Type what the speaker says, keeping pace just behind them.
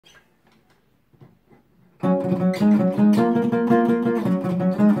Yeah!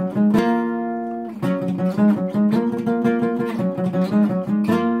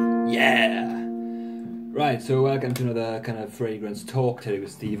 Right, so welcome to another kind of fragrance talk today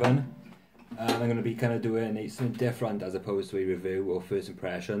with Stephen. I'm going to be kind of doing something different as opposed to a review or first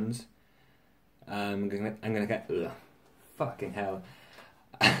impressions. I'm gonna get fucking hell.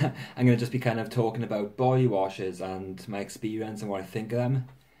 I'm gonna just be kind of talking about body washes and my experience and what I think of them.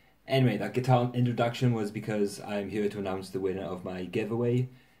 Anyway, that guitar introduction was because I'm here to announce the winner of my giveaway.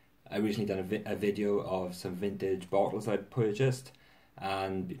 I recently done a video of some vintage bottles I'd purchased,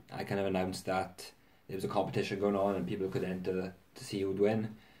 and I kind of announced that there was a competition going on and people could enter to see who would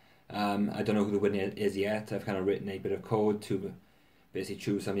win. I don't know who the winner is yet. I've kind of written a bit of code to basically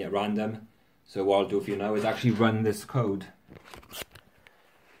choose somebody at random. So what I'll do for you now is actually run this code.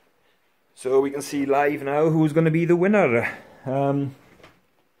 So we can see live now who's going to be the winner.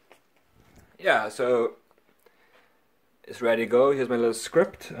 Yeah, so it's ready to go. Here's my little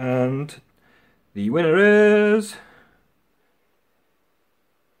script, and the winner is...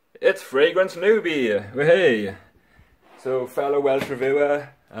 It's Fragrance Newbie! Hey! So, fellow Welsh reviewer,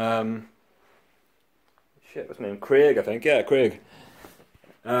 shit, what's his name? Craig, I think. Yeah, Craig.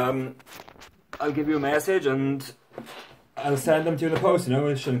 I'll give you a message and I'll send them to you in the post, you know,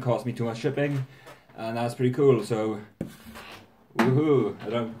 it shouldn't cost me too much shipping, and that's pretty cool, so, woohoo, I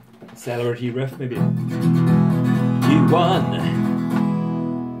don't, celebrity riff maybe. You won!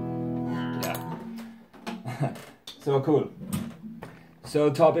 Yeah. So cool.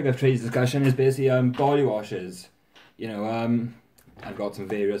 So topic of today's discussion is basically body washes. You know, I've got some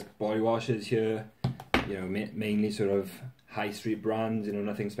various body washes here, you know, mainly sort of high street brands, you know,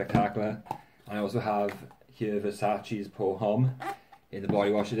 nothing spectacular. I also have here Versace's Pour Homme in the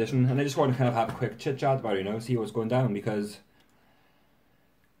body wash edition, and I just want to kind of have a quick chit chat about it, you know, see what's going down, because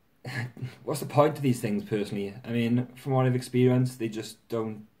what's the point of these things personally? I mean, from what I've experienced, they just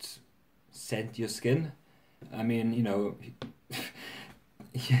don't scent your skin. I mean, you know,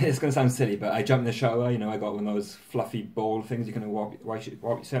 it's going to sound silly, but I jump in the shower, you know, I got one of those fluffy ball things you can wash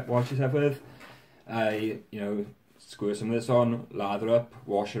yourself with. I, you know, squirt some of this on, lather up,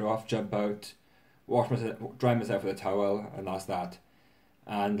 wash it off, jump out, dry myself with a towel, and that's that.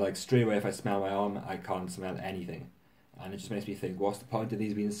 And like straight away, if I smell my arm, I can't smell anything, and it just makes me think, what's the point of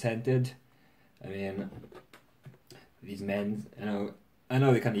these being scented? I mean, these men, you know, I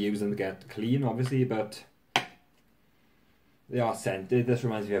know they kind of use them to get clean, obviously, but they are scented. This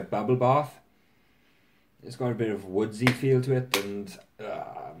reminds me of bubble bath. It's got a bit of woodsy feel to it, and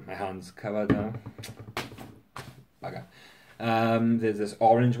my hand's covered now. Okay. There's this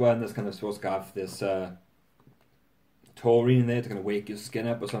orange one that's kind of supposed to have this taurine in there to kind of wake your skin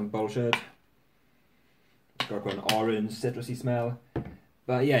up or some bullshit. It's got an orange citrusy smell.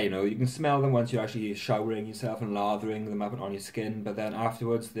 But yeah, you know, you can smell them once you're actually showering yourself and lathering them up on your skin, but then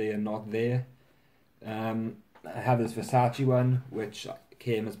afterwards they are not there. I have this Versace one, which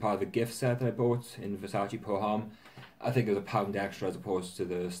came as part of a gift set that I bought in Versace Pour Homme. I think it was £1 extra as opposed to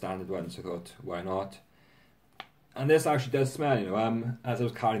the standard one, so I thought, why not? And this actually does smell, you know, as I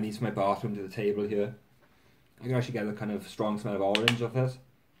was carrying these from my bathroom to the table here, I can actually get a kind of strong smell of orange off this.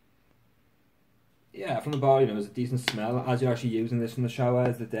 Yeah, from the body, you know, it's a decent smell. As you're actually using this from the shower,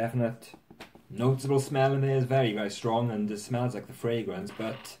 it's a definite noticeable smell in there. It's very, very strong, and it smells like the fragrance,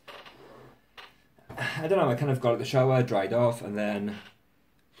 but I don't know, I kind of got out of the shower, dried off, and then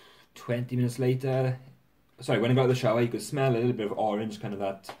 20 minutes later, sorry, when I got out of the shower, you could smell a little bit of orange, kind of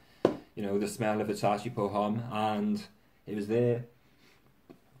that, you know, the smell of Versace Pour Homme, and it was there.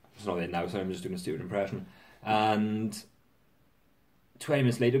 It's not there now, so I'm just doing a stupid impression. And 20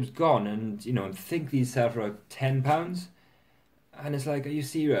 minutes later, it was gone, and, you know, I think these sell for about £10, and it's like, are you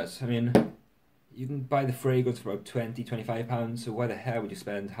serious? I mean, you can buy the fragrance for about £20, £25, so why the hell would you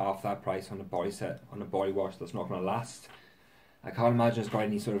spend half that price on a body set, on a body wash that's not going to last? I can't imagine it's got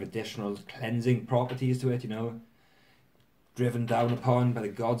any sort of additional cleansing properties to it, you know, driven down upon by the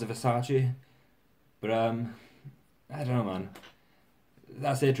gods of Versace. But I don't know, man.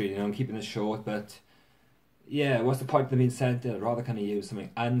 That's it really, you know, I'm keeping this short, but yeah, what's the point of them being scented? I'd rather kind of use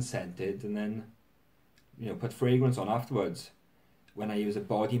something unscented and then, you know, put fragrance on afterwards. When I use a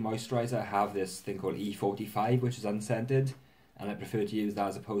body moisturiser, I have this thing called E45, which is unscented, and I prefer to use that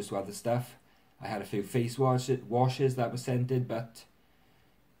as opposed to other stuff. I had a few face washes that were scented, but,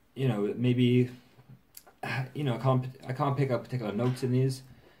 you know, maybe, you know, I can't pick up particular notes in these,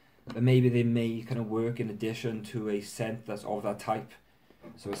 but maybe they may kind of work in addition to a scent that's of that type.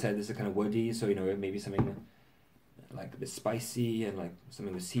 So I said this is kind of woody, so, you know, maybe something like a bit spicy and like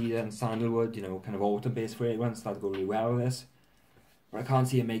something with cedar and sandalwood, you know, kind of autumn-based fragrance, that'd go really well with this. But I can't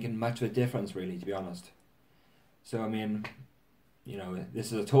see it making much of a difference, really, to be honest. So I mean, you know,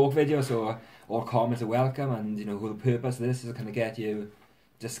 this is a talk video, so all comments are welcome, and you know, the purpose of this is to kind of get you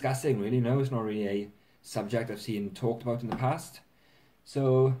discussing, really. No, it's not really a subject I've seen talked about in the past.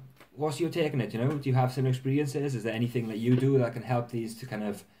 So what's your take on it, you know? Do you have some experiences? Is there anything that you do that can help these to kind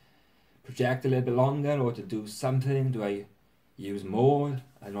of project a little bit longer, or to do something? Do I use more?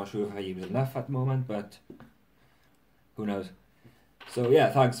 I'm not sure if I use enough at the moment, but who knows. So yeah,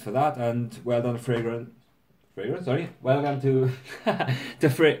 thanks for that, and well done Fragrance, sorry. Welcome to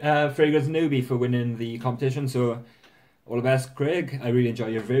Fragrance Newbie for winning the competition. So all the best, Craig. I really enjoy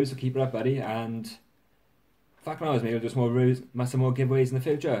your reviews, so keep it up, buddy. And fuck knows, maybe we'll do some more reviews, some more giveaways in the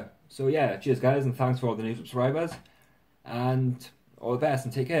future. So yeah, cheers guys, and thanks for all the new subscribers. And all the best,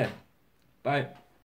 and take care. Bye.